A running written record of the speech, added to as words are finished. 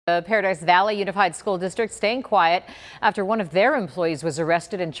The Paradise Valley Unified School District staying quiet after one of their employees was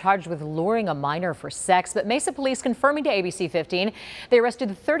arrested and charged with luring a minor for sex. But Mesa police confirming to ABC 15 they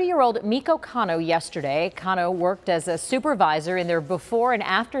arrested 30-year-old Miko Kano yesterday. Kano worked as a supervisor in their before and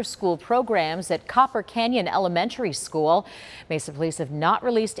after school programs at Copper Canyon Elementary School. Mesa police have not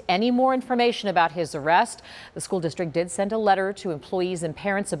released any more information about his arrest. The school district did send a letter to employees and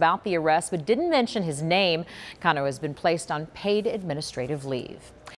parents about the arrest, but didn't mention his name. Kano has been placed on paid administrative leave.